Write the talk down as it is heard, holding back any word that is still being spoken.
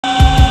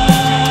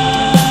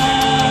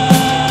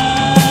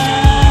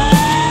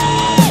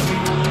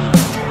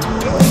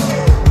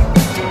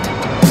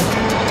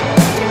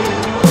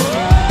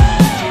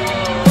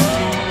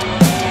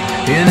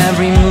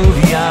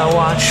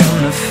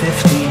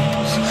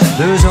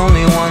There's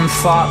only one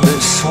thought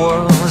that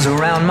swirls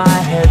around my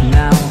head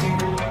now.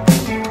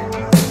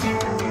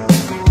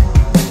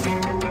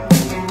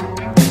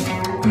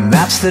 And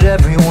that's that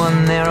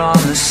everyone there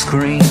on the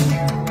screen,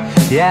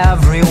 yeah,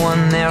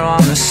 everyone there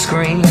on the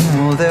screen,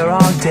 well, they're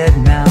all dead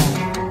now.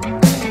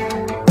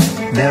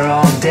 They're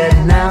all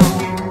dead now.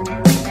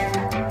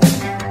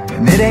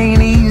 And it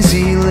ain't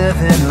easy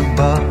living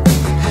above,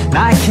 and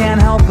I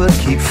can't help but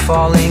keep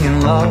falling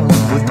in love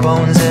with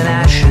bones and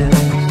ashes.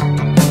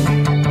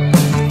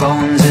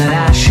 Bones and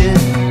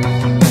ashes.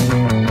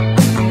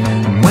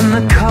 And when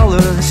the color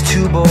is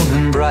too bold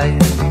and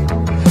bright,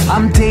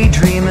 I'm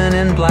daydreaming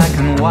in black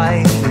and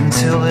white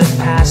until it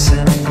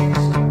passes.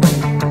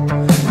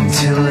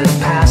 Until it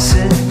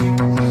passes.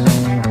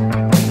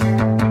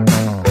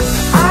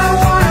 I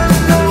wanna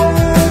know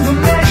the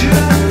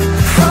measure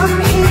from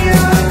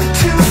here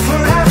to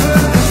forever.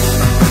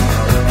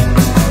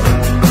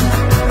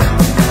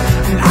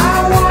 And I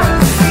wanna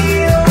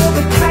feel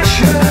the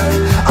pressure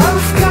of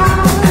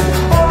God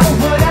or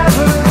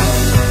whatever.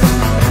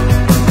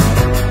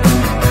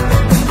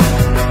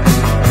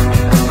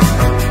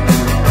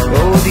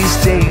 Oh, these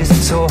days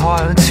it's so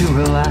hard to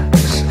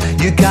relax.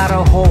 You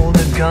gotta hold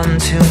a gun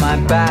to my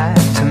back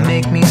to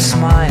make me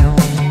smile.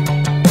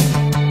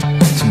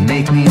 To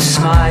make me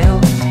smile.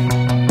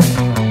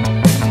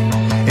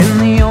 And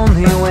the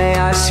only way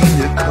I seem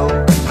to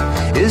cope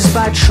is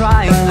by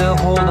trying to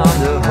hold on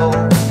to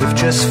hope, if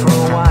just for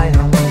a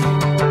while.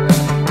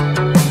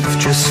 If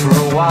just for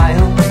a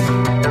while.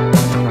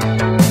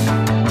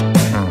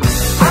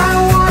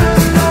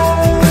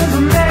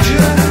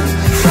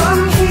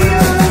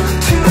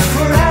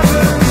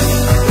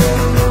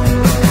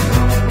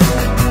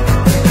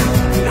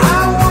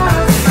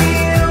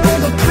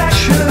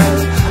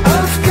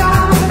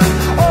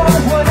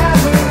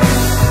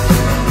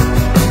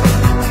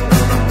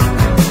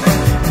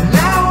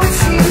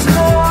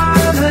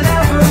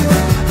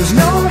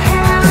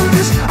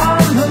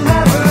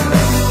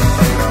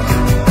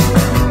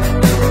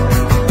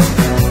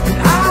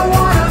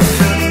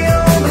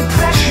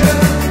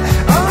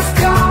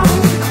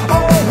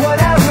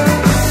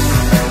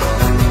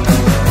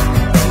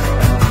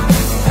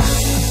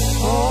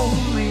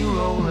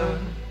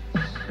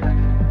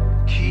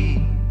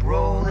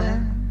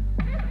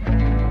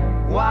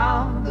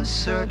 The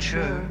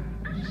searchers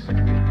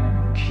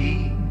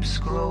keep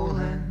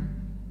scrolling.